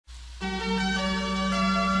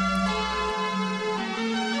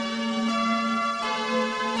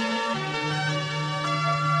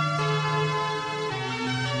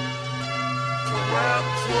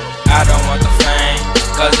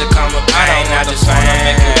it come with pain. I just wanna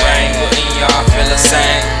make it rain. Wouldn't y'all feel the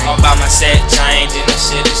same? All by my set change and the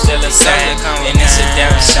shit is still the same. And it's a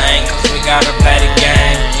damn shame, cause we gotta play the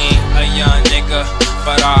game. A young nigga,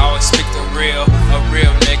 but I always speak the real. A real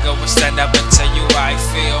nigga will stand up and tell you how I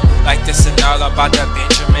feel. Like this and all about the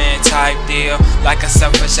Benjamin type deal. Like a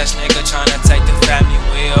selfish ass nigga tryna take the family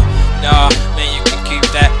wheel. Nah, man, you can keep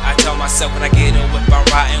that. I tell myself when I get a whip, I'm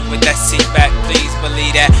riding with that seat back. Please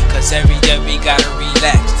believe that, cause every day we gotta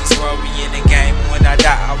relax. This world we in the game, when I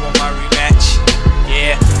die I want my rematch.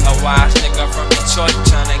 Yeah, a wise nigga from Detroit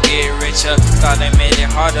tryna get richer. Thought they made it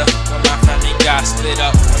harder when my family got split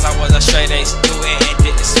up. Cause I was a straight A student and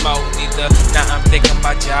didn't smoke neither. Now I'm thinking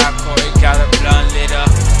about job, Corey got a blunt lit up.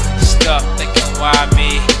 Stuck thinking why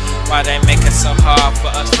me? Why they make it so hard for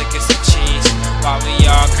us to get some cheese? Why we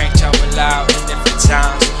all can't travel out in different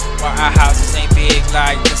towns? Why our houses ain't big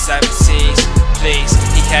like the 7 seas? Please,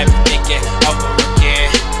 he had me thinking over again.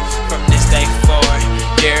 From this day forward,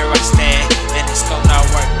 here I stand. And it's gonna not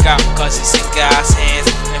work out cause it's in God's hands.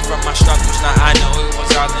 And from my struggles now I know it was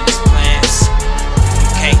all in his plans. You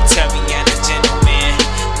can't tell me I'm a gentleman.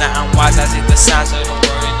 Now I'm wise as if the signs of the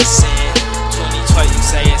word in the sand. 2012 you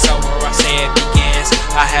say it's over, I say it begins.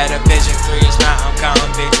 I had a vision 3 years now I'm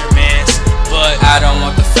counting Benjamins. But I don't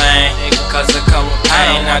want the fame, cause it come with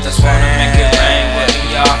pain. I just wanna make it rain, but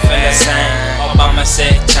y'all feel the same. Obama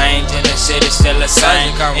said change and the shit is still the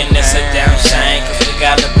same. And it's a damn shame, cause we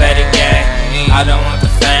gotta play the game. I don't want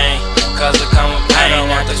the fame, cause it come with pain.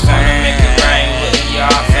 I just wanna make it rain, but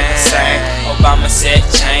y'all feel the same. Obama said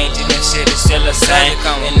change and the shit is still the same.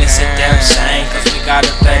 And it's a damn shame, cause we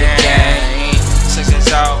gotta play the game. 6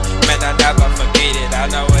 years old, man, I never forget it.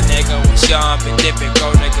 I know a nigga was young, been dipping,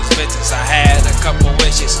 go niggas business. I had a couple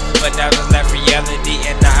wishes, but never left reality.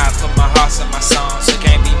 And now I put my heart in my songs, so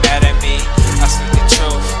can't be mad at me. I speak the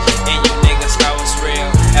truth, and you niggas know it's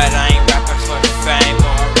real. That I ain't rapping for the fame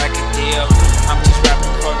or a record deal. I'm just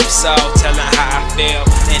rapping for the soul, telling how I feel.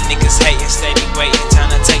 And niggas hating, steady waiting,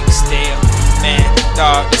 trying to take me still. Man,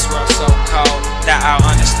 dog, this world so cold. Now I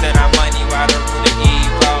understand our money, why the root of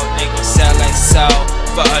evil. Niggas sell their soul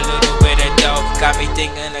for a little bit of dough. Got me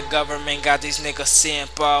thinking the government got these niggas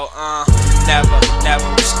simple. Never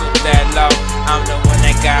we scoop that low. I'm the one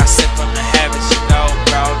that got sick from the heavens, you know,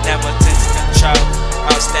 bro. Never takes control.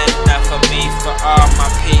 I'm standing up for me, for all my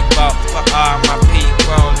people, for all my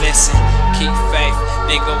people. Listen, keep faith,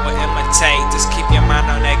 nigga will imitate. Just keep your mind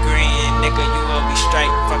on that green, nigga, you will be straight.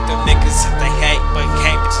 Fuck them niggas if they hate, but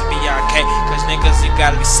can't just be okay. Cause niggas, you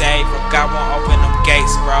gotta be saved, but God won't open them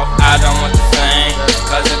gates, bro. I don't want the fame,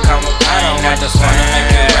 cause